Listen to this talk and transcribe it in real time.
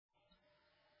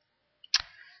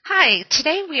Hi,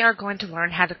 today we are going to learn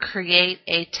how to create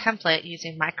a template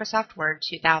using Microsoft Word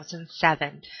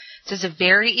 2007. This is a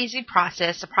very easy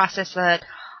process, a process that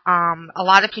a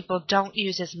lot of people don't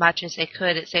use as much as they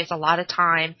could. It saves a lot of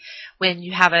time when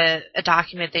you have a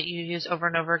document that you use over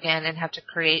and over again and have to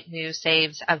create new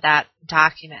saves of that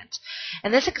document.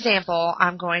 In this example,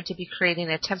 I'm going to be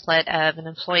creating a template of an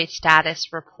employee status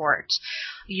report.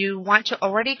 You want to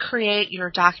already create your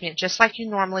document just like you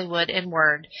normally would in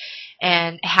Word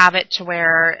and have it to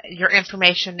where your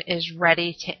information is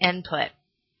ready to input.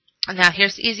 Now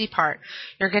here's the easy part.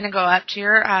 You're going to go up to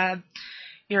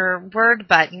your Word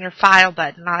button, your File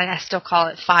button, I still call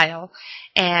it File,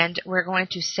 and we're going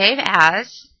to Save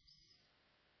As.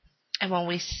 And when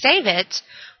we save it,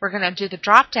 we're going to do the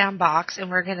drop-down box and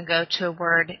we're going to go to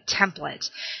Word Template.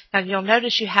 Now you'll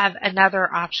notice you have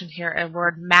another option here, a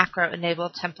Word Macro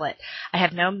Enabled Template. I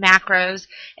have no macros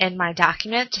in my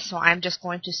document, so I'm just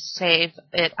going to save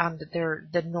it on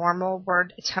the normal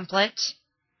Word template.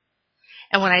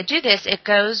 And when I do this, it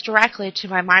goes directly to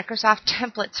my Microsoft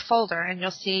Templates folder, and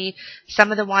you'll see some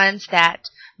of the ones that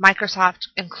Microsoft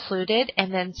included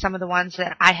and then some of the ones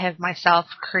that I have myself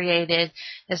created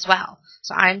as well.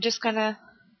 So I'm just going to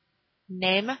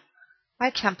name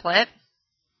my template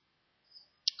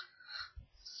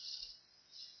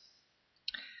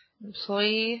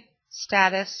Employee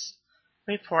Status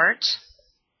Report,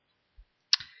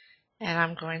 and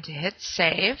I'm going to hit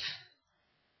Save.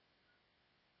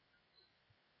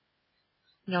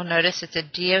 You'll notice it's a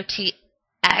DOTX,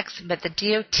 but the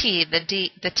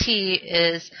T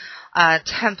is a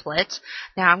template.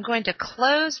 Now I'm going to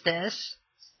close this,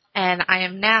 and I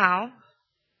am now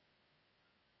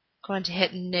going to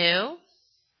hit New.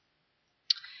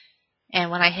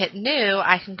 And when I hit New,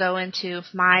 I can go into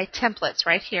my templates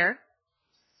right here,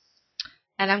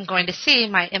 and I'm going to see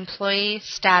my Employee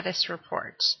Status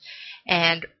Report.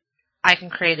 And I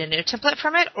can create a new template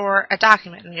from it or a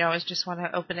document, and you always just want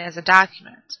to open it as a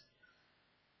document.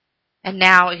 And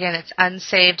now, again, it's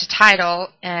unsaved title,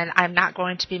 and I'm not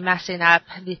going to be messing up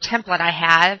the template I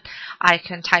have. I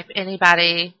can type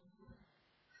anybody's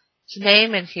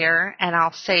name in here, and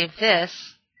I'll save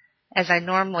this as I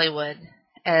normally would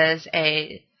as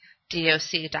a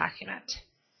DOC document.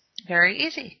 Very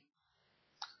easy.